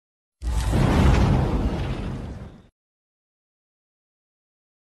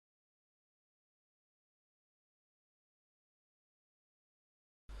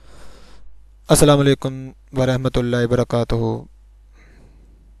अस्सलाम वालेकुम वरहमतुल्लाहि वबरकातुहू।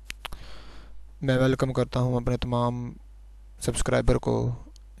 मैं वेलकम करता हूं अपने तमाम सब्सक्राइबर को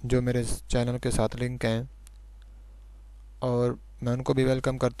जो मेरे चैनल के साथ लिंक हैं, और मैं उनको भी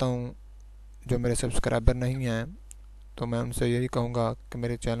वेलकम करता हूं जो मेरे सब्सक्राइबर नहीं हैं। तो मैं उनसे यही कहूँगा कि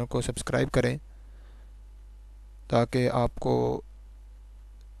मेरे चैनल को सब्सक्राइब करें ताकि आपको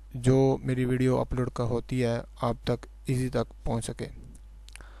जो मेरी वीडियो अपलोड का होती है आप तक इजी तक पहुंच सके।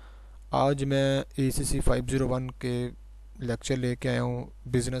 आज मैं acc-501 के लेक्चर लेके आया हूँ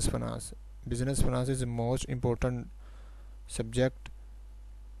business finance. Business finance is most important subject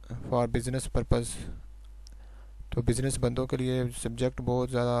for business purpose. तो बिज़नेस बंदों के लिए सब्जेक्ट बहुत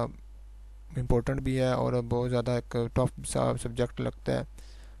ज़्यादा इम्पोर्टेंट भी है और बहुत ज़्यादा एक टफ सा सब्जेक्ट लगता है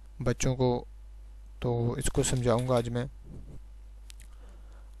बच्चों को। तो इसको समझाऊंगा आज मैं,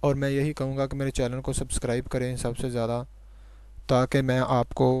 और मैं यही कहूँगा कि मेरे चैनल को सब्सक्राइब करें सबसे ज़्यादा, ताकि मैं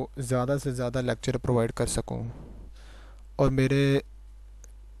आपको ज़्यादा से ज़्यादा लेक्चर प्रोवाइड कर सकूं। और मेरे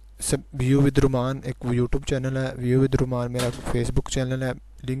सब व्यू विद रुमान एक यूट्यूब चैनल है, व्यू विद रुमान मेरा फेसबुक चैनल है,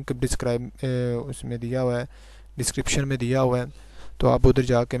 लिंक डिस्क्राइब उसमें दिया हुआ है, डिस्क्रिप्शन में दिया हुआ है। तो आप उधर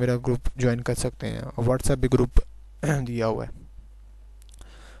जाके मेरा ग्रुप ज्वाइन कर सकते हैं, और व्हाट्सएप भी ग्रुप दिया हुआ है।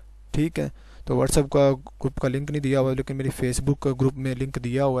 ठीक है, तो व्हाट्सएप का ग्रुप का लिंक नहीं दिया हुआ है, लेकिन मेरी फेसबुक ग्रुप में लिंक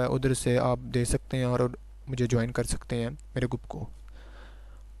दिया हुआ है, उधर से आप दे सकते हैं और मुझे ज्वाइन कर सकते हैं मेरे ग्रुप को।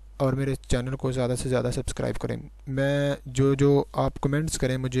 और मेरे चैनल को ज़्यादा से ज़्यादा सब्सक्राइब करें। मैं जो जो आप कमेंट्स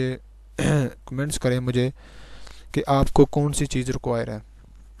करें मुझे कमेंट्स करें मुझे कि आपको कौन सी चीज़ रिक्वायर है।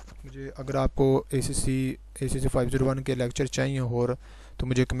 मुझे अगर आपको acc-501 के लेक्चर चाहिए और तो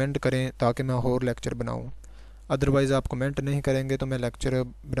मुझे कमेंट करें ताकि मैं और लेक्चर बनाऊं। अदरवाइज़ आप कमेंट नहीं करेंगे तो मैं लेक्चर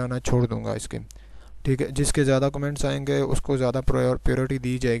बनाना छोड़ दूंगा इसके। ठीक है, जिसके ज़्यादा कमेंट्स आएंगे उसको ज़्यादा प्रायोरिटी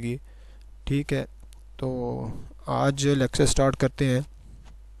दी जाएगी। ठीक है, तो आज लेक्चर स्टार्ट करते हैं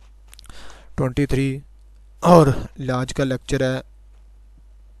 23, और आज का लेक्चर है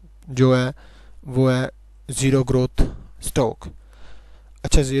जो है वो है ज़ीरो ग्रोथ स्टॉक।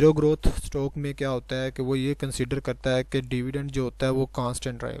 अच्छा, ज़ीरो ग्रोथ स्टॉक में क्या होता है कि वो ये कंसीडर करता है कि डिविडेंड जो होता है वो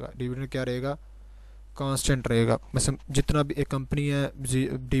कांस्टेंट रहेगा। डिविडेंड क्या रहेगा? कांस्टेंट रहेगा। मतलब जितना भी एक कंपनी है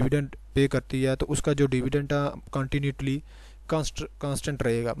डिविडेंड पे करती है तो उसका जो डिविडेंड है कंटिन्यूटली कांस्टेंट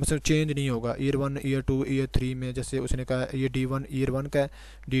रहेगा, मतलब चेंज नहीं होगा। ईयर 1, ईयर 2, ईयर 3 में जैसे उसने कहा ये D1 ईयर 1 का है,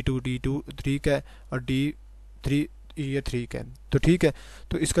 D2 3 का है, और D3 ईयर 3 का है। तो ठीक है,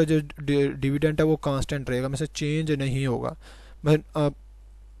 तो इसका जो डिविडेंड है वो कांस्टेंट रहेगा, मतलब चेंज नहीं होगा। मतलब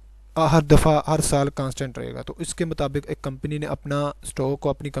हर दफ़ा हर साल कांस्टेंट रहेगा। तो इसके मुताबिक एक कंपनी ने अपना स्टॉक को,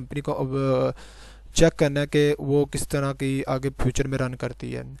 अपनी कंपनी को अब चेक करना है कि वो किस तरह की आगे फ्यूचर में रन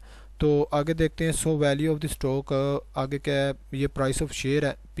करती है। तो आगे देखते हैं। So value of the stock आगे क्या है? ये प्राइस ऑफ शेयर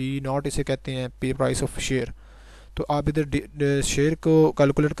है, P0 इसे कहते हैं, P प्राइस ऑफ शेयर। तो आप इधर शेयर को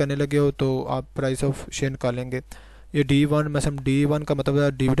कैलकुलेट करने लगे हो तो आप प्राइस ऑफ शेयर निकालेंगे। ये D1, मतलब D1 का मतलब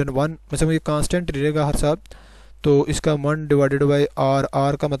है डिविडेंड 1, मतलब ये कांस्टेंट रहेगा हर साल। तो इसका 1 डिवाइडेड बाई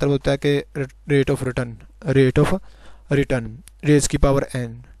R का मतलब होता है कि रेट ऑफ रिटर्न रेज की पावर n।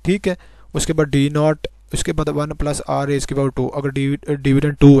 ठीक है, उसके बाद D0, उसके बाद 1 प्लस R रेज की पावर 2। अगर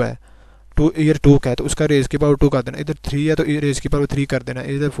डिविडेंड 2 है, ईयर 2 का है तो उसका रेज की पावर 2 कर देना। इधर 3 है तो रेज की पावर 3 कर देना,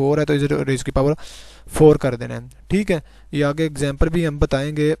 इधर 4 है तो इधर रेज की पावर 4 कर देना है। ठीक है, ये आगे एग्जांपल भी हम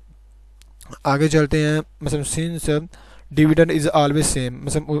बताएंगे। आगे चलते हैं। मतलब since dividend is always same,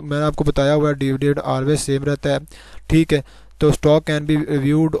 मतलब मैंने आपको बताया हुआ है डिविडेंड ऑलवेज सेम रहता है। ठीक है, तो स्टॉक कैन बी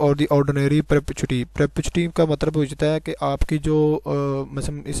व्यूड और दी ऑर्डिनरी परपेचुटी का मतलब होता है कि आपकी जो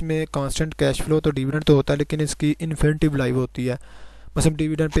मतलब इसमें कांस्टेंट कैश फ्लो तो डिविडेंड तो होता है, लेकिन इसकी इन्फिनिटिव लाइफ होती है। मतलब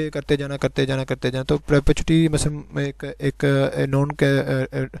डिविडेंड पे करते जाना। तो परपेचुटी मतलब एक नॉन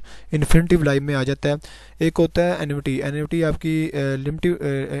इन्फिनिटिव लाइफ में आ जाता है। एक होता है एन्युटी आपकी लिमिटेड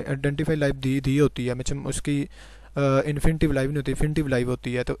आइडेंटिफाई लाइफ दी होती है, मतलब उसकी इन्फिनिटिव लाइफ नहीं होती, इन्फिनिटिव लाइफ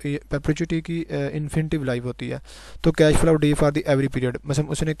होती है। तो परपेचुटी की इन्फिनिटिव लाइफ होती है। तो cash flow D for the every period, मतलब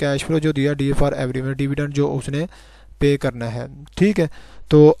उसने कैश फ्लो जो दिया डी फॉर एवरी में डिविडेंड जो उसने पे करना है। ठीक है,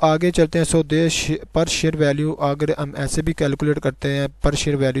 तो आगे चलते हैं। सो दे पर शेयर वैल्यू, अगर हम ऐसे भी कैलकुलेट करते हैं पर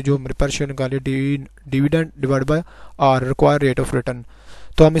शेयर वैल्यू जो पर शेयर निकाले dividend divide by are require rate of return.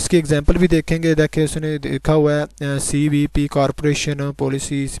 तो हम इसकी एग्जांपल भी देखेंगे। देखिए उसने देखा हुआ है CVP कॉरपोरेशन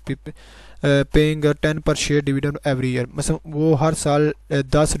पॉलिसी पेइंग 10 पर शेयर डिविडेंड एवरी ईयर, मतलब वो हर साल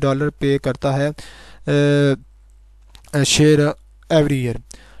 $10 पे करता है शेयर एवरी ईयर।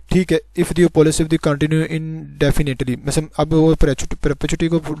 ठीक है, if the policy of the continue indefinitely, मतलब अब वो परपेचुटी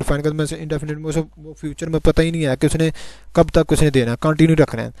को डिफाइन करना है इनडेफिनेट में, वो फ्यूचर में पता ही नहीं है कि उसने कब तक उसने देना, कंटिन्यू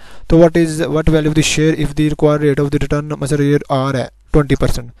रखना है। तो what value of the share if the required rate of the return मतलब ईयर R है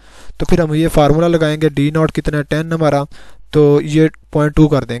 20%। तो फिर हम ये फार्मूला लगाएंगे D0 कितना है 10 हमारा, तो ये 0.2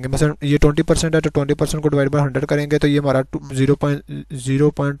 कर देंगे। मतलब ये 20% है तो 20% को डिवाइड बाय 100 करेंगे तो ये हमारा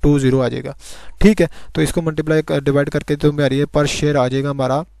 0.20 आ जाएगा। ठीक है, तो इसको मल्टीप्लाई डिवाइड करके तो हमारी ये पर शेयर आ जाएगा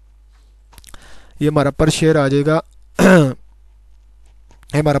हमारा, ये हमारा पर शेयर आ जाएगा ये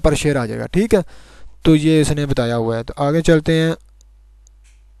हमारा पर शेयर आ जाएगा। ठीक है, तो ये इसने बताया हुआ है। तो आगे चलते हैं,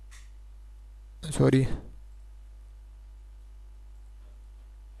 सॉरी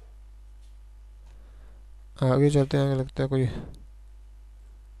आगे चलते हैं, लगता है कोई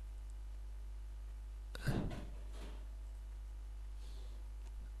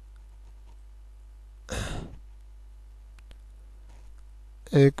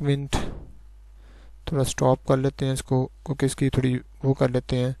एक मिनट, थोड़ा स्टॉप कर लेते हैं इसको क्योंकि इसकी थोड़ी वो कर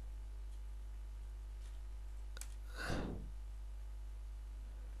लेते हैं।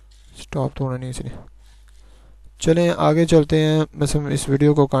 स्टॉप तो होना नहीं इसलिए। चलें आगे चलते हैं, मतलब इस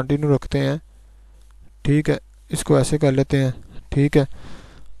वीडियो को कंटिन्यू रखते हैं। ठीक है, इसको ऐसे कर लेते हैं। ठीक है,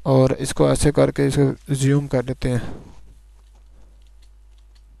 और इसको ऐसे करके इसको ज़ूम कर लेते हैं।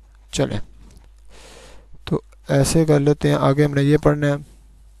 चलें, तो ऐसे कर लेते हैं। आगे हमने ये पढ़ना है।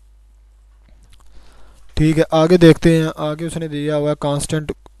 ठीक है, आगे देखते हैं। आगे उसने दिया हुआ है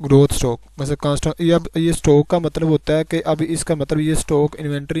कांस्टेंट ग्रोथ स्टॉक। मतलब कांस्टेंट, ये अब ये स्टॉक का मतलब होता है कि अब इसका मतलब ये स्टॉक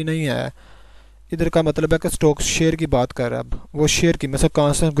इन्वेंट्री नहीं है, इधर का मतलब है कि स्टॉक शेयर की बात कर रहा है। अब वो शेयर की मतलब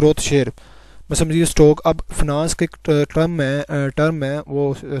कांस्टेंट ग्रोथ शेयर, मतलब ये स्टॉक अब फिनांस के टर्म है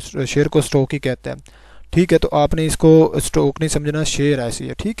वो शेयर को स्टॉक ही कहते हैं। ठीक है, तो आपने इसको स्टॉक नहीं समझना, शेयर ऐसी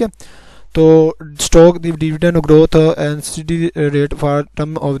है। ठीक है, तो stock dividend growth NCD rate for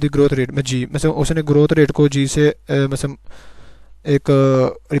term of the growth rate में जी, मतलब उसने ग्रोथ रेट को जी से मतलब एक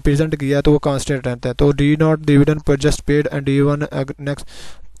रिप्रेजेंट किया तो वो कांस्टेंट रहता है। तो D not dividend per just paid and D one next,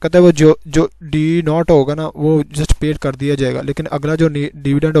 कहता है वो जो डी नॉट होगा ना वो जस्ट पेड कर दिया जाएगा, लेकिन अगला जो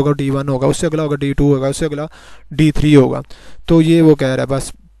डिविडेंड होगा डी वन होगा, उससे अगला होगा डी टू होगा, उससे अगला डी थ्री होगा। तो ये वो कह रहा है।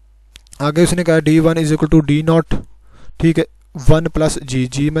 बस आगे उसने कहा D one is equal to D not. ठीक है, 1 प्लस जी,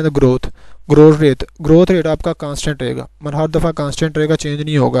 जी में तो ग्रोथ रेट आपका कांस्टेंट रहेगा, मतलब हर दफ़ा कांस्टेंट रहेगा, चेंज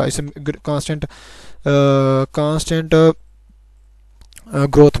नहीं होगा इसमें कांस्टेंट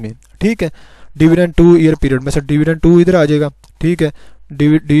ग्रोथ में। ठीक है, डिविडेंड 2 ईयर पीरियड में से डिविडेंड 2 इधर आ जाएगा। ठीक है,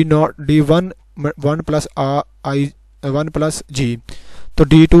 D not D one 1 plus जी, तो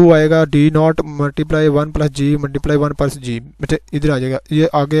डी टू आएगा D not multiply 1 plus ji multiply 1 plus जी, मतलब इधर आ जाएगा। ये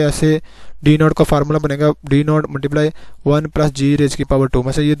आगे ऐसे डी नॉट का फार्मूला बनेगा D not multiply 1 plus ji raise की पावर 2,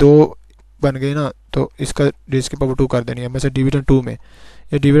 मतलब ये दो बन गए ना, तो इसका रेज की पावर 2 कर देनी है। मतलब डिविडेंड 2 में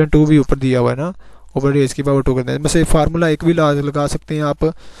ये डिविडेंड 2 भी ऊपर दिया हुआ है ना, ऊपर रेज की पावर 2 कर देना है। मतलब फार्मूला एक भी लगा सकते हैं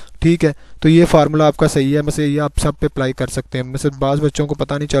आप। ठीक है, तो ये फार्मूला आपका सही है, मतलब ये आप सब पे अप्लाई कर सकते हैं। मतलब बाज़ बच्चों को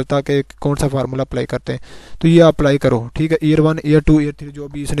पता नहीं चलता कि कौन सा फार्मूला अप्लाई करते हैं, तो ये आप अप्लाई करो। ठीक है, ईयर 1 ईयर 2 ईयर 3 जो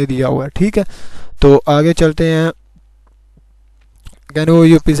भी इसने दिया हुआ है। ठीक है, तो आगे चलते हैं। Can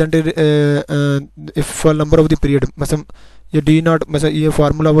you presented if number of the period, मतलब ये डी नॉट, मतलब ये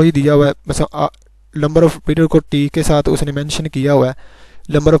फार्मूला वही दिया हुआ है, मतलब नंबर ऑफ पीरियड को टी के साथ उसने मेंशन किया हुआ है।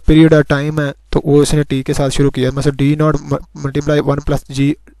 नंबर ऑफ पीरियड टाइम है तो वो इसने टी के साथ शुरू किया, मतलब D not multiply 1 plus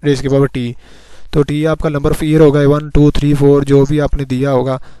ji raise के पावर टी, तो टी आपका नंबर ऑफ ईयर होगा 1 2 3 4 जो भी आपने दिया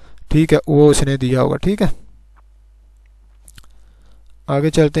होगा। ठीक है, वो उसने दिया होगा। ठीक है, आगे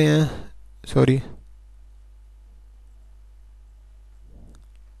चलते हैं। सॉरी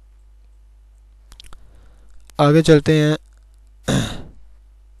आगे चलते हैं।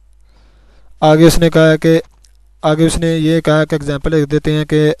 आगे उसने कहा कि आगे उसने ये कहा कि एग्जांपल लिख देते हैं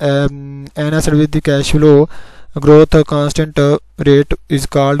कि N S with the cash flow growth constant rate is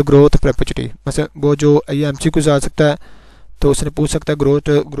called growth perpetuity. मतलब वो जो ये एमसीक्यू आ सकता है तो उसने पूछ सकता है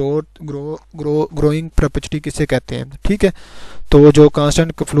ग्रोइंग परपेचुइटी किसे कहते हैं। ठीक है, तो जो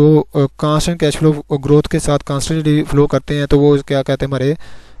कांस्टेंट कैश फ्लो ग्रोथ के साथ कांस्टेंटली फ्लो करते हैं तो वो क्या कहते हैं, हमारे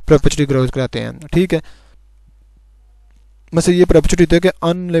परपेचुइटी ग्रोथ कहते हैं। ठीक है, मतलब ये परपेचुइटी है कि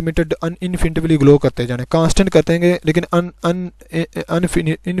अनलिमिटेड इनफिनिटिवली ग्लो करते जाने, कांस्टेंट करते हैं लेकिन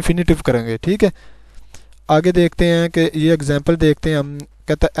इनफिनिटिव करेंगे। ठीक है, आगे देखते हैं कि ये एग्जांपल देखते हैं हम।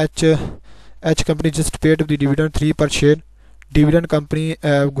 कहता है H company just paid the dividend 3 पर share, dividend company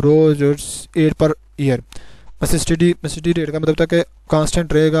grows 8 per year. मतलब स्टडी रेट का मतलब था कि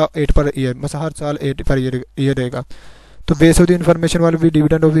कांस्टेंट रहेगा 8 पर ईयर, मतलब हर साल 8 पर ईयर रहेगा। तो बेस ऑफ द इन्फॉर्मेशन वाले भी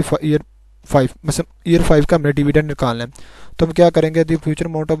डिविडेंड ऑफ द ईयर 5, मतलब ईयर 5 का हमने डिविडेंड निकालना है। तो हम क्या करेंगे, the future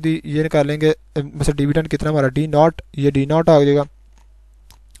amount of the ये निकालेंगे, मतलब डिविडेंड कितना हमारा डी नॉट, ये डी नॉट आ जाएगा।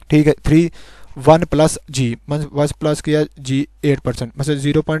 ठीक है, 1 प्लस जी, मतलब 1 प्लस किया जी 8%, मतलब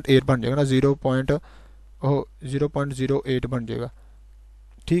 0.8 बन जाएगा ना, 0.08 बन जाएगा।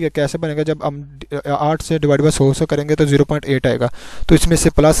 ठीक है, कैसे बनेगा, जब हम 8 से डिवाइड बाय 100 से करेंगे तो 0.8 आएगा, तो इसमें से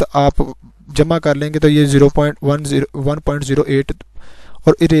प्लस आप जमा कर लेंगे तो ये 1.08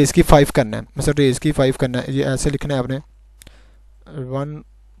 और रेज़ की 5 करना है, मतलब रेज़ की 5 करना है, ये ऐसे लिखना है आपने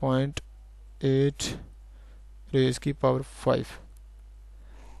 1.8 रेज़ की पावर 5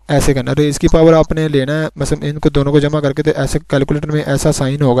 ऐसे करना। रेज़ की पावर आपने लेना है, मतलब इनको दोनों को जमा करके तो ऐसे कैलकुलेटर में ऐसा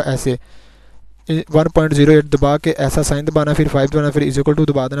साइन होगा, ऐसे 1.08 दबा के ऐसा साइन दबाना, फिर 5 दबाना, फिर इक्वल टू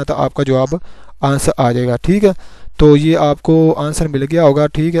दबा देना, तो आपका जवाब आंसर आ जाएगा। ठीक है, तो ये आपको आंसर मिल गया होगा।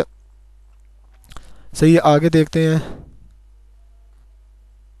 ठीक है, सही है, आगे देखते हैं।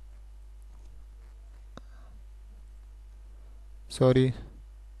 सॉरी,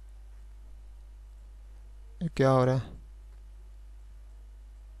 क्या हो रहा है?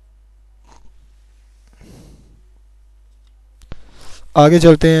 आगे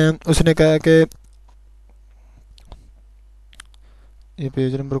चलते हैं। उसने कहा कि ये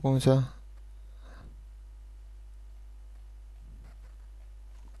पेज नंबर कौन सा,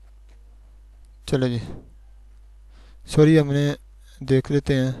 चलो जी, सॉरी हमने देख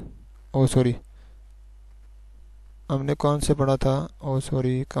लेते हैं। ओ सॉरी, हमने कौन से पढ़ा था? ओ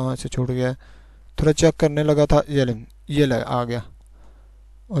सॉरी, कहाँ से छूट गया? थोड़ा चेक करने लगा था। ये लगा आ गया।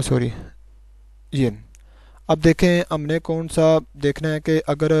 ओ सॉरी, ये अब देखें हमने कौन सा देखना है कि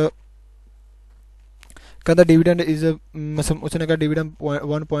अगर कहता डिविडेंड इज, मतलब उसने कहा dividend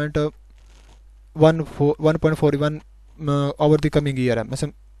 1.41 over the coming year है,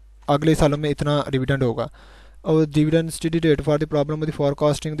 मतलब अगले सालों में इतना डिविडेंड होगा। और dividend study rate for the problem of the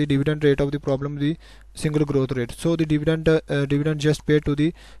forecasting the dividend rate of the problem the single growth rate, so the dividend just पे to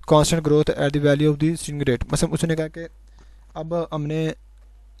the constant growth at the value of the single rate. मतलब उसने कहा कि अब हमने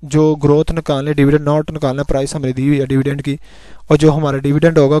जो growth निकालने, dividend not निकालना, प्राइस हमने दी हुई है डिविडेंड की, और जो हमारा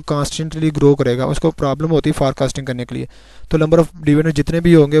डिविडेंड होगा कॉन्स्टेंटली ग्रो करेगा, उसको प्रॉब्लम होती है फॉरकास्टिंग करने के लिए। तो नंबर ऑफ डिविडेंड जितने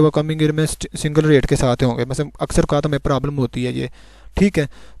भी होंगे वो कमिंग ईयर में सिंगल रेट के साथ होंगे, मतलब अक्सर का तो हमें प्रॉब्लम होती है ये। ठीक है,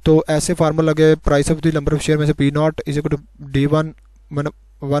 तो ऐसे फार्मूला लगे, price of the number of share में से P not is equal to D1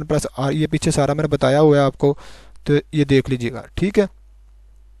 1 plus are, ये पीछे सारा मैंने बताया हुआ है आपको, तो ये देख लीजिएगा। ठीक है,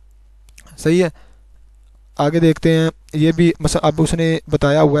 सही है, आगे देखते हैं। ये भी मतलब अब उसने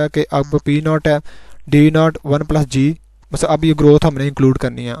बताया हुआ है कि अब पी नॉट है D0 1 प्लस जी, मतलब अब ये ग्रोथ हमने इंक्लूड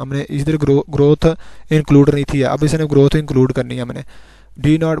करनी है, हमने इधर ग्रोथ इंक्लूड नहीं थी है, अब इसने ग्रोथ इंक्लूड करनी है हमने।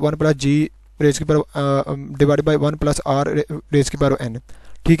 D0 1 प्लस जी रेज की power divide by 1 plus are raise की पावर n।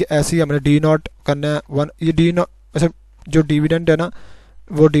 ठीक है, ऐसे ही हमने D0 करना है 1, ये D0 मतलब जो डिविडेंड है ना,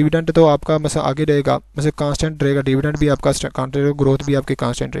 वो डिविडेंड तो आपका मतलब आगे रहेगा, मतलब कांस्टेंट रहेगा, डिविडेंड भी आपका कांस्टेंट रहेगा, ग्रोथ भी आपकी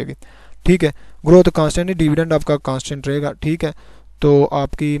कांस्टेंट रहेगी। ठीक है, ग्रोथ कांस्टेंट नहीं, डिविडेंड आपका कांस्टेंट रहेगा। ठीक है, तो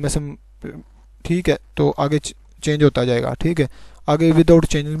आपकी मतलब ठीक है, तो आगे चेंज होता जाएगा। ठीक है, आगे विदाउट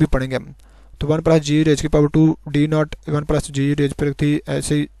चेंजिंग भी पढ़ेंगे हम। तो 1 प्लस जी रेज की पावर 2 D0 1 प्लस जी रेज पर थी,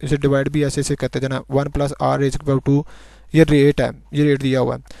 ऐसे ही इसे डिवाइड भी ऐसे ऐसे करते जाना, 1 प्लस आर रेज की पावर 2, ये रेट है, ये रेट दिया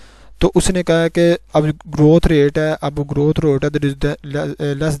हुआ है। तो उसने कहा है कि अब ग्रोथ रेट है, अब ग्रोथ रेट है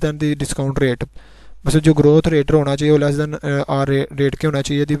less than the discount rate, मतलब जो ग्रोथ रेट होना चाहिए वो लेस देन आर रेट के होना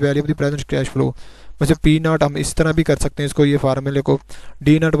चाहिए, दी value of the present cash flow. मतलब पी नॉट हम इस तरह भी कर सकते हैं इसको, ये फार्मूले को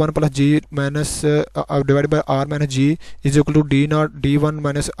D0 1 plus ji minus divide by are minus ji is equal to D0 D1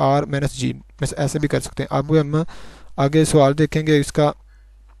 minus are minus जी, बस ऐसे भी कर सकते हैं। अब हम आगे सवाल देखेंगे इसका,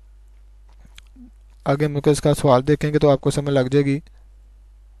 आगे हम इसका सवाल देखेंगे तो आपको समझ लग जाएगी।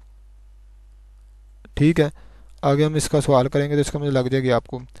 ठीक है, आगे हम इसका सवाल करेंगे तो इसका मुझे लग जाएगी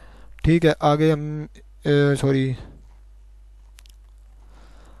आपको। ठीक है, आगे हम सॉरी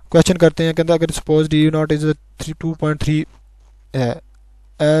क्वेश्चन करते हैं। कहता अगर सपोज D0 इज 2.3 है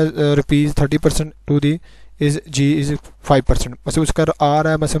rupees 30% to the is ji is 5%, मतलब उसका आर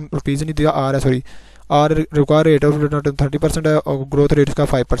है, मतलब रुपीज़ नहीं दिया, आर है, sorry R require rate of 30% है और ग्रोथ रेट का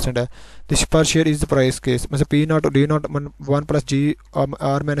 5% है। दिस पर share is the price case, मतलब P not D0 1 plus ji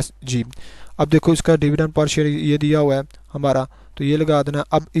are minus जी। अब देखो इसका डिविडेंड पर शेयर ये दिया हुआ है हमारा, तो ये लगा देना।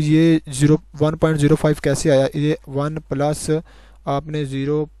 अब ये 1.05 कैसे आया, ये 1 प्लस आपने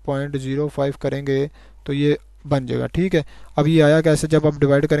 0.05 करेंगे तो ये बन जाएगा। ठीक है, अब ये आया कैसे, जब आप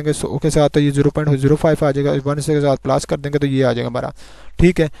डिवाइड करेंगे 100 के साथ तो ये 0.05 आ जाएगा, 1 से के साथ प्लस कर देंगे तो ये आ जाएगा हमारा।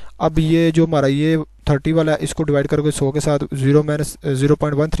 ठीक है, अब ये जो हमारा ये 30 वाला है इसको डिवाइड करोगे 100 के साथ 0 माइनस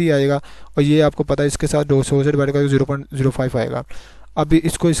 0.13 आएगा, और ये आपको पता है इसके साथ 100 से डिवाइड करोगे 0.05 आएगा। अब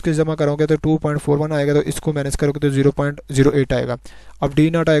इसको इसके जमा करोगे तो 2.41 आएगा, तो इसको मैनेज करोगे तो 0.08 आएगा। अब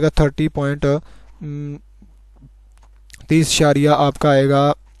D0 आएगा 30.30 आपका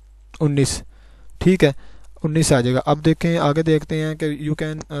आएगा 19। ठीक है, 19 आ जाएगा। अब देखें आगे देखते हैं कि you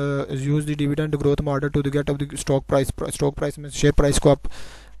can use the dividend growth model to the gate of the stock price, stock price में शेयर प्राइस को आप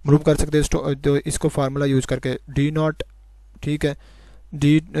मूव कर सकते हैं तो इसको फार्मूला यूज़ करके D0, ठीक है,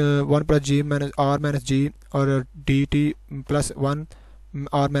 D 1 plus ji minus are minus जी और DT प्लस 1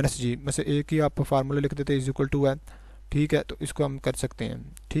 आर माइनस जी, में से एक ही आप फार्मूला लिख देते इज इक्वल टू है। ठीक है, तो इसको हम कर सकते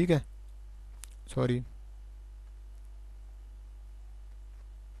हैं। ठीक है, सॉरी,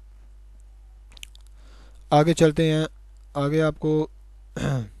 आगे चलते हैं। आगे आपको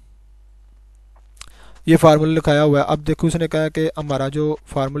ये फार्मूला लिखाया हुआ है। अब देखो उसने कहा कि हमारा जो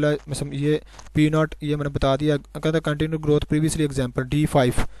फार्मूला मतलब ये पी नॉट, ये मैंने बता दिया, कहता है continue growth previously example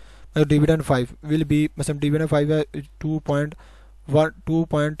D5 मतलब डिविडेंड 5 विल बी, मतलब डिविडेंड 5 है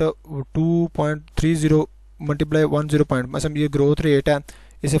 2.30 मल्टीप्लाई 10 पॉइंट, मतलब ये ग्रोथ रेट है,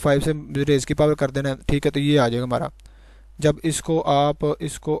 इसे 5 से रेज की पावर कर देना है। ठीक है, तो ये आ जाएगा हमारा। जब इसको आप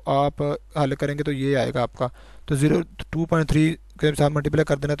हल करेंगे तो ये आएगा आपका, तो 2.3 के साथ मल्टीप्लाई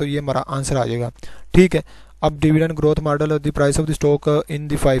कर देना, तो ये हमारा आंसर आ जाएगा। ठीक है, अब dividend growth model of the price of the stock in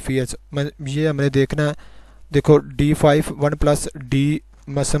the 5 years, ये हमने देखना है। देखो D5 1 plus D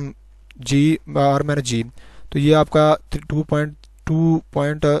मसम ji are मैंने जी, तो ये आपका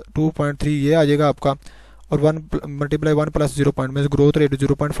 2.3 ये आ जाएगा आपका, और 1 मल्टीप्लाई 1 प्लस 0 पॉइंट में ग्रोथ रेट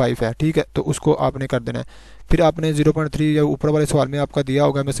 0.5 है। ठीक है, तो उसको आपने कर देना है। फिर आपने 0.3 या ऊपर वाले सवाल में आपका दिया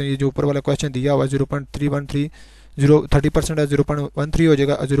होगा, में से ये जो ऊपर वाला क्वेश्चन दिया हुआ है 0.313 30% है, 0.13 हो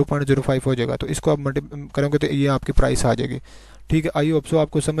जाएगा, 0.05 हो जाएगा, तो इसको आप मल्टी करोगे तो ये आपकी प्राइस आ जाएगी। ठीक है, आई होप सो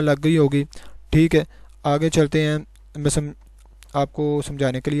आपको समझ लग गई होगी। ठीक है, आगे चलते हैं। मैं आपको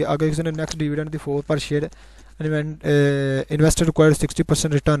समझाने के लिए आगे नेक्स्ट डिविडेंड द 4 पर शेयर इन्वेस्टर रिक्वायर्ड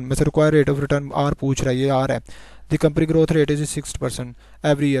 60% रिटर्न, में से require rate of return are पूछ रहा है, ये आर है। The company growth rate is 6%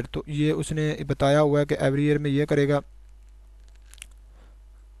 every year, तो ये उसने बताया हुआ है कि एवरी ईयर में ये करेगा।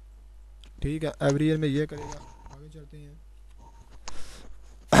 ठीक है, एवरी ईयर में ये करेगा। आगे चलते हैं।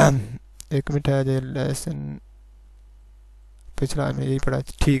 एक मिनट है, लेसन पिछला हमने यही पढ़ा।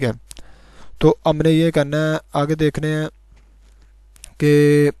 ठीक है, तो हमने ये करना है, आगे देखने हैं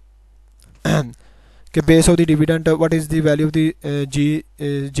कि कि base of the dividend what is the value of the ji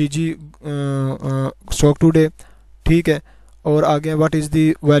stock today. ठीक है, और आगे what is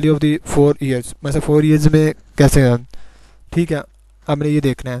the value of the 4 years, मतलब 4 ईयर्स में कैसे है। ठीक है, हमने ये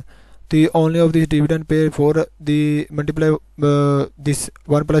देखना है। the only of this dividend pay for the multiply this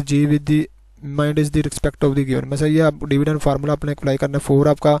 1 plus g with the mind is the respect of the given, मतलब ये आप डिविडेंड फार्मूला अपने अप्लाई करना है। 4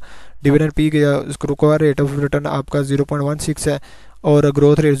 आपका डिविडेंड पी गया, उसको रिक्वायर रेट ऑफ रिटर्न आपका 0.16 है, और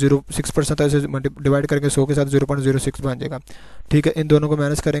ग्रोथ रेट 0.6% है, इसे डिवाइड करेंगे 100 के साथ 0.06 बन जाएगा। ठीक है, इन दोनों को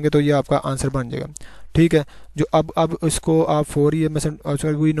माइनस करेंगे तो ये आपका आंसर बन जाएगा। ठीक है, जो अब इसको आप 4 ईयर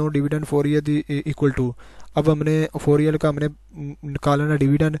मतलब we know dividend 4 year equal to, अब हमने 4 ईयर का हमने निकालना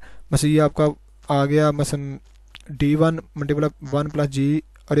डिविडेंड, मतलब ये आपका आ गया मतलब D1 मल्टीप्लाई 1 प्लस जी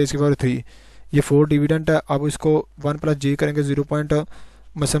और इसके बाद 3, ये 4 डिविडेंड है। अब इसको 1 प्लस जी करेंगे 0 पॉइंट,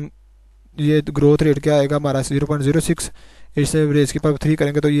 मतलब ये ग्रोथ रेट क्या आएगा हमारा 0.06, इससे रेज की पावर 3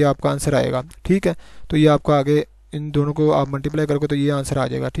 करेंगे तो ये आपका आंसर आएगा। ठीक है, तो ये आपका आगे इन दोनों को आप मल्टीप्लाई करोगे तो ये आंसर आ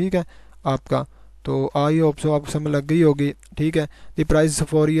जाएगा। ठीक है आपका, तो आई होप सो आपको समझ लग गई होगी। ठीक है, the price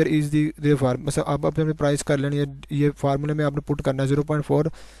for year is the farm, मतलब आप अपने प्राइस कर लेनी है, ये फार्मूले में आपने पुट करना है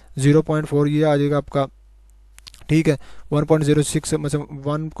 0.4 ये आ जाएगा आपका। ठीक है, 1.06 मतलब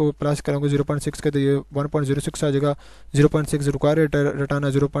 1 को प्लस करोगे 0.6 के तो ये 1.06 आ जाएगा, 0.6 रिक्वायर रिटर्न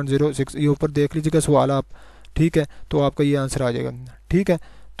है 0.06, ये ऊपर देख लीजिएगा सवाल आप। ठीक है, तो आपका ये आंसर आ जाएगा। ठीक है,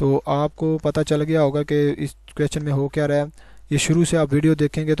 तो आपको पता चल गया होगा कि इस क्वेश्चन में हो क्या रहा है। ये शुरू से आप वीडियो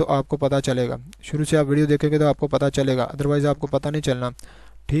देखेंगे तो आपको पता चलेगा, शुरू से आप वीडियो देखेंगे तो आपको पता चलेगा, अदरवाइज़ आपको पता नहीं चलना।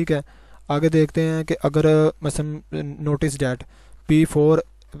 ठीक है, आगे देखते हैं कि अगर मतलब notice that P4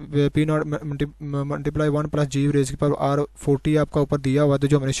 P not multiply 1 plus ji raise की पावर आर 40 आपका ऊपर दिया हुआ था,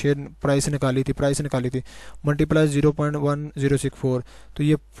 जो हमने शेयर प्राइस निकाली थी मल्टीप्लाई 0.1064, तो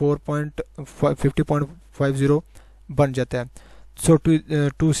ये 4.50.50 बन जाता है। सो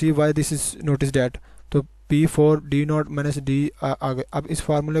to C why this is notice that, तो P4 D not minus D आ गए। अब इस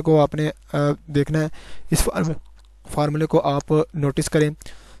फार्मूले को आपने देखना है, इस फार्मूले को आप नोटिस करें।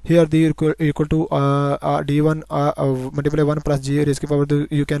 Here the equal to D1 multiply 1 plus G raised की पावर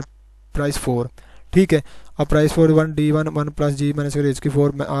you can price 4। ठीक है, अब price for 1 D1 1 plus ji minus raise की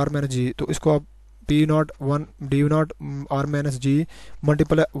 4 में R माइनस जी, तो इसको आप P not 1 D not R minus ji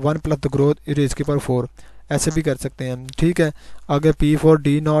multiply 1 plus the growth raise की पावर 4, ऐसे भी कर सकते हैं। ठीक है, आगे P4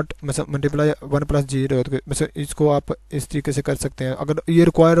 D नॉट मतलब मल्टीप्लाई 1 प्लस जी मतलब इसको आप इस तरीके से कर सकते हैं, अगर ये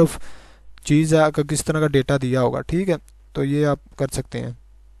रिक्वायर ऑफ चीज़ है, अगर किस तरह का डेटा दिया होगा। ठीक है, तो ये आप कर सकते हैं।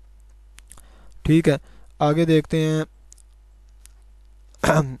 ठीक है, आगे देखते हैं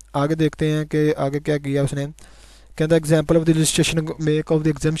आगे देखते हैं कि आगे क्या किया उसने। कहता है example of the illustration make of the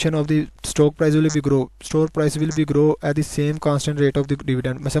exemption of the stock price will be grow, stock price will be grow at the same constant rate of the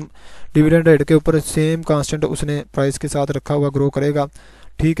dividend, मतलब डिविडेंड रेट के ऊपर सेम कांस्टेंट उसने price के साथ रखा हुआ grow करेगा।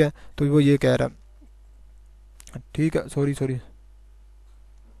 ठीक है, तो वो ये कह रहा है। ठीक है, सॉरी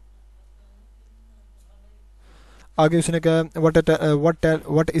आगे उसने कहा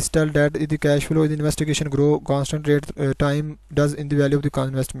what is tell that the cash flow the investigation grow constant rate time does in the value of the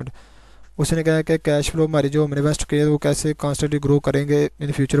investment. उसने कहा कि कैश फ्लो हमारी जो हम इन्वेस्ट किए वो कैसे कॉन्स्टेंटली ग्रो करेंगे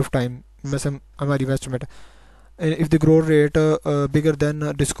इन फ्यूचर ऑफ टाइम, मतलब हमारी investment. If the growth rate bigger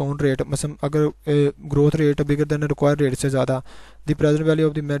than discount rate, मतलब अगर growth rate bigger than required rate से ज़्यादा, the present value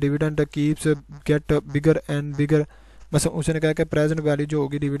of the dividend keeps gate bigger and bigger. मतलब उसने कहा कि प्रेजेंट वैल्यू जो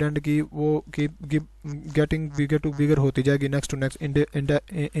होगी डिविडेंड की वो कीप गेटिंग बिगर टू बिगर होती जाएगी next to next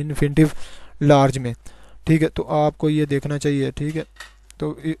infinitive large में। ठीक है, तो आपको ये देखना चाहिए। ठीक है,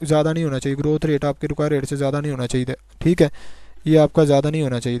 तो ज़्यादा नहीं होना चाहिए, ग्रोथ रेट आपके रिक्वायर रेट से ज़्यादा नहीं होना चाहिए। ठीक है, ये आपका ज़्यादा नहीं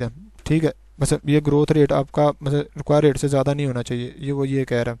होना चाहिए। ठीक है, मतलब ये ग्रोथ रेट आपका मतलब रिक्वायर रेट से ज़्यादा नहीं होना चाहिए, ये वो ये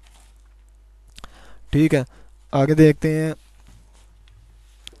कह रहा है। ठीक है, आगे देखते हैं।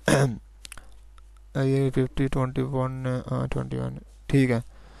 ये 50 21 21। ठीक है,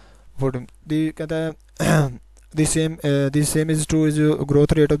 14 दी कहता है the same is true is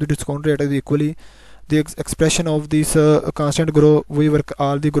growth rate of the discount rate is equally the expression of this constant grow we work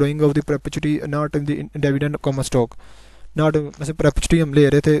all the growing of the perpetuity not in the dividend common stock not मतलब perpetuity हम ले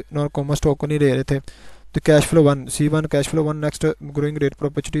रहे थे, not common stock को नहीं ले रहे थे। तो cash flow one C1 cash flow one next growing rate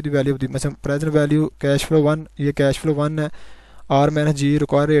perpetuity the value of the मतलब present value cash flow one, ये कैश फ्लो वन है। Are minus ji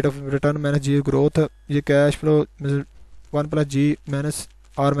require rate of return minus ji growth, ये cash flow मतलब one plus ji minus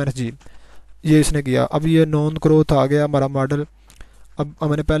are minus जी, ये इसने किया। अब ये नॉन ग्रोथ आ गया हमारा मॉडल। अब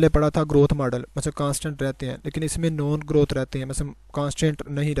हमने पहले पढ़ा था ग्रोथ मॉडल मतलब कांस्टेंट रहते हैं, लेकिन इसमें नॉन ग्रोथ रहते हैं मतलब कांस्टेंट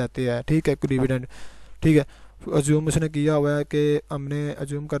नहीं रहते हैं। ठीक है, डिविडेंड। ठीक है, अज्यूम उसने किया हुआ है कि हमने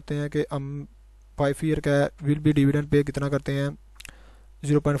अज्यूम करते हैं कि हम 5 ईयर का विल बी डिविडेंड पे कितना करते हैं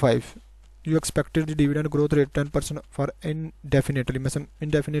 0.5। You expected dividend growth rate 10% for indefinitely मतलब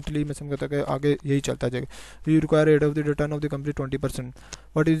इनडेफिनेटली मतलब कहता है कि आगे यही चलता जाएगा। You require rate of the return of the company 20%।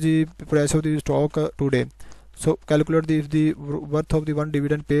 What is the price of the stock today, so calculate the if the worth of the one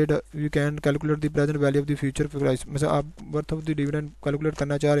dividend paid you can calculate the present value of the future price। मतलब आप worth of the dividend calculate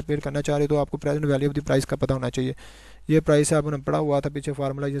करना चाह रहे paid करना चाह रहे तो आपको present value of the price का पता होना चाहिए। ये प्राइस आपने पढ़ा हुआ था पीछे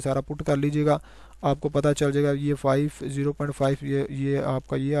फार्मूला, ये सारा पुट कर लीजिएगा, आपको पता चल जाएगा। ये 0.5 ये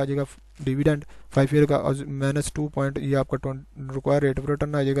आपका ये आ जाएगा डिविडेंड 5 ईयर का, और माइनस 2 पॉइंट ये आपका रिक्वायर रेट ऑफ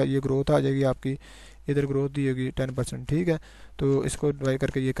रिटर्न आ जाएगा, ये ग्रोथ आ जाएगी आपकी, इधर ग्रोथ दी होगी 10%। ठीक है, तो इसको डिवाइड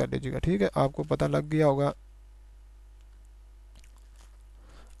करके ये कर लीजिएगा। ठीक है, आपको पता लग गया होगा,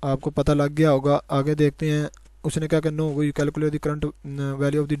 आपको पता लग गया होगा। आगे देखते हैं। उसने क्या करना होगा, you calculate the current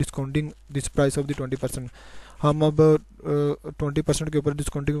value of the discounting this price of the 20%। हम अब 20% के ऊपर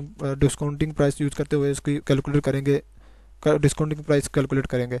डिस्काउंटिंग प्राइस यूज़ करते हुए इसकी कैलकुलेट करेंगे, डिस्काउंटिंग प्राइस कैलकुलेट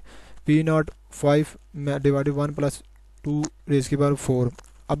करेंगे। P05 डिवाइडेड 1 प्लस 2 रेज की पावर 4।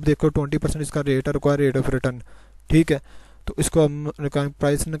 अब देखो 20% इसका रेट है, रिक्वायर रेट ऑफ रिटर्न। ठीक है, तो इसको हम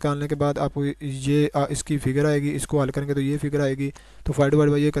प्राइस निकालने के बाद आपको ये इसकी फिगर आएगी, इसको हल करेंगे तो ये फिगर आएगी, तो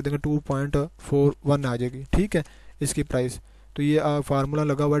 5/2 ये कर देंगे 2.41 आ जाएगी। ठीक है, इसकी प्राइस। तो ये फार्मूला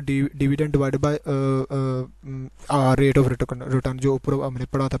लगा हुआ dividend divide by rate of return जो ऊपर हमने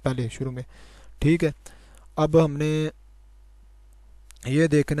पढ़ा था पहले शुरू में। ठीक है, अब हमने ये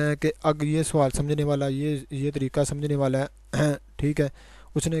देखना है कि अगर ये सवाल समझने वाला ये तरीका समझने वाला है। ठीक है,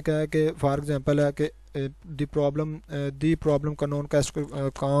 उसने कहा है कि फॉर एग्जांपल है कि द प्रॉब्लम का नॉन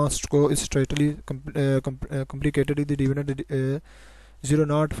कास्ट को straightly complicated the dividend 0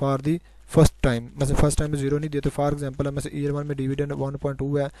 not for the first time, मतलब फर्स्ट टाइम में 0 नहीं देते। फॉर एग्जांपल है मतलब ईयर 1 में डिविडेंड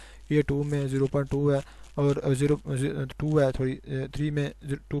 1.2 है, ईयर 2 में 0.2 है, और 0.2 है, थोड़ी 3 में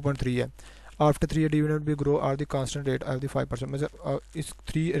 2.3 है। आफ्टर 3 ईयर डिविडेंड भी grow are the constant rate of the 5%, मतलब इस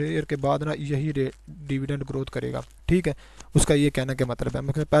 3 ईयर के बाद ना यही रेट डिविडेंड ग्रोथ करेगा। ठीक है, उसका ये कहने का मतलब है,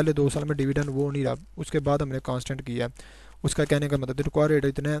 मतलब पहले 2 साल में डिविडेंड वो नहीं रहा, उसके बाद हमने कांस्टेंट किया है। उसका कहने का मतलब रिक्वायर रेट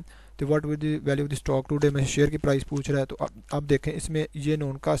इतना है। तो what with the value of the stock today में शेयर की प्राइस पूछ रहा है। तो अब देखें इसमें ये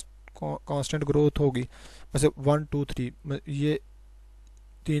नॉन कास्ट कांस्टेंट ग्रोथ होगी, मतलब 1 2 3 ये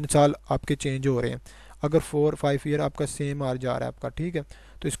 3 साल आपके चेंज हो रहे हैं। अगर 4-5 ईयर आपका सेम आ जा रहा है आपका। ठीक है,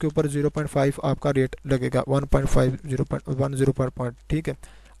 तो इसके ऊपर 0.5 आपका रेट लगेगा, 1.5 0.1 पॉइंट। ठीक है,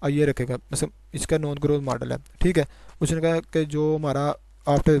 और ये रखेगा, मतलब इसका नॉन ग्रोथ मॉडल है। ठीक है, उसने कहा कि जो हमारा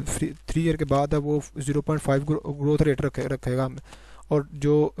आफ्टर 3 ईयर के बाद है वो 0.5 ग्रोथ रेट रखेगा, और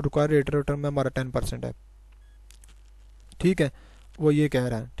जो रिक्वायर रेट रिटर्न में हमारा 10% है। ठीक है, वो ये कह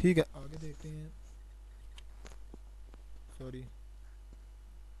रहा है। ठीक है, आगे देखते हैं। सॉरी,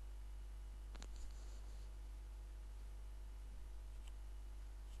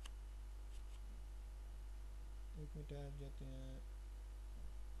 एक मिनट आ जाते हैं।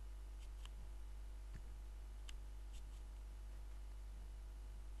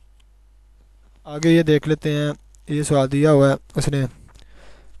 आगे ये देख लेते हैं। ये सवाल दिया हुआ है उसने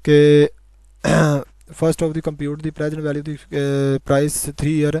कि first of the compute the present value the price 3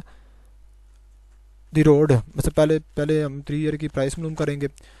 year the road, मतलब पहले हम 3 ईयर की प्राइस मालूम करेंगे।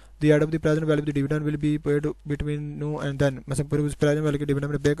 The add of the present value the dividend will be paid between no and then, मतलब फिर उस प्रेजेंट वैल्यू के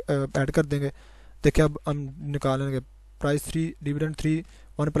डिविडेंड में ऐड कर देंगे। देखिए अब हम निकालेंगे price 3 dividend 3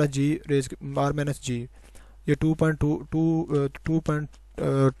 1 plus ji raise are minus जी, ये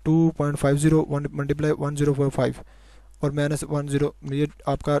 2.50 मल्टीप्लाई 1045 और माइनस 10, ये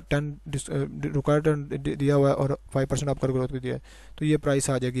आपका 10 रिक्वायर्ड दिया हुआ है और 5% आपका ग्रोथ भी दिया है। तो ये प्राइस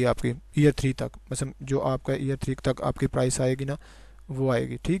आ जाएगी आपकी ईयर 3 तक, मतलब जो आपका ईयर 3 तक आपकी प्राइस आएगी ना वो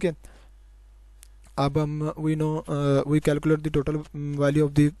आएगी। ठीक है, अब हम we calculate the total value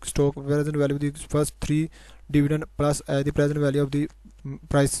of the stalk present value of the first 3 dividend plus the present value of the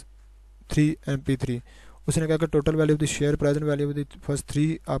price 3 and P3। उसने कहा कि total value of the share present value of the first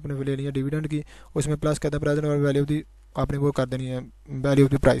 3 आपने ले लिया dividend की, उसमें plus कहता है प्रेजेंट वैल्यू ऑफ द आपने वो कर देनी है value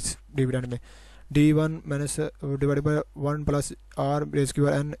of the price dividend में D1 minus divided by 1 plus are raise की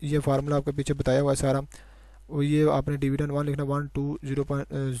एन, ये फार्मूला आपके पीछे बताया हुआ है सारा। वो ये आपने डिविडेंड 1 लिखना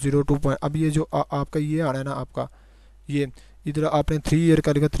 120.02 अब ये जो आपका ये आ रहा है ना आपका ये इधर आपने 3 ईयर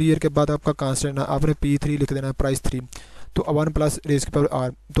का लिखा, 3 ईयर के बाद आपका कांस्टेंट ना आपने P3 लिख देना है प्राइस 3, तो 1 प्लस रेज के पावर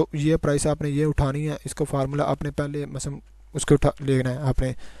आर, तो ये प्राइस आपने ये उठानी है, इसको फार्मूला आपने पहले मतलब उसके उठा लेना है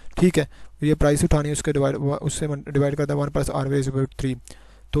आपने। ठीक है, ये प्राइस उठानी है उसके उससे डिवाइड करता है 1 प्लस आर रेज 3,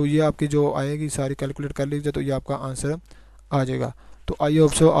 तो ये आपकी जो आएगी सारी कैलकुलेट कर लीजिए, तो ये आपका आंसर आ जाएगा। तो आई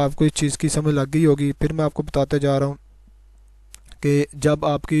होप सो आपको इस चीज़ की समझ लग गई होगी। फिर मैं आपको बताते जा रहा हूँ कि जब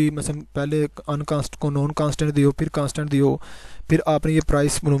आपकी मतलब पहले अनकांस्ट को नॉन कांस्टेंट दियो फिर कांस्टेंट दियो, फिर आपने ये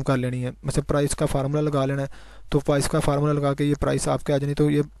प्राइस मालूम कर लेनी है, मतलब प्राइस का फार्मूला लगा लेना है। तो प्राइस का फार्मूला लगा के ये प्राइस आपके आ जानी, तो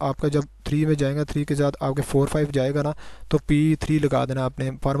ये आपका जब 3 में जाएगा 3 के साथ आपके 4 5 जाएगा ना, तो P3 लगा देना आपने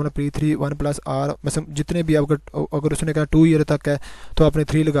फार्मूला P3 1 प्लस आर, मतलब जितने भी आपका अगर उसने कहा 2 ईयर तक है तो आपने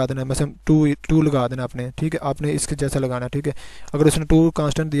 3 लगा देना, मतलब 2 लगा देना आपने। ठीक है, आपने इसके जैसा लगाना। ठीक है, अगर उसने 2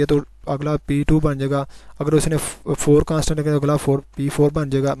 कांस्टेंट दिया तो अगला P2 बन जाएगा, अगर उसने 4 कांस्टेंट दिया अगला P4 बन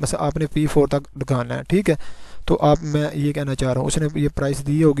जाएगा, मतलब आपने P4 तक लगाना है। ठीक है, तो आप मैं ये कहना चाह रहा हूँ उसने ये प्राइस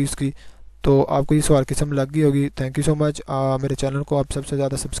दी होगी उसकी, तो आपको ये सवाल की समझ लग गई होगी। Thank you so much. मेरे चैनल को आप सबसे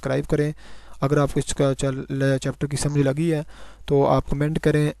ज़्यादा सब्सक्राइब करें। अगर आपको इसका चैप्टर की समझ लगी है तो आप कमेंट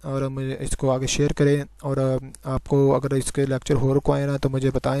करें और मुझे इसको आगे शेयर करें, और आपको अगर इसके लेक्चर हो रुकवाए ना तो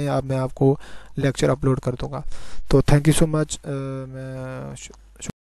मुझे बताएं, आप मैं आपको लेक्चर अपलोड कर दूँगा। तो थैंक यू सो मच। मैं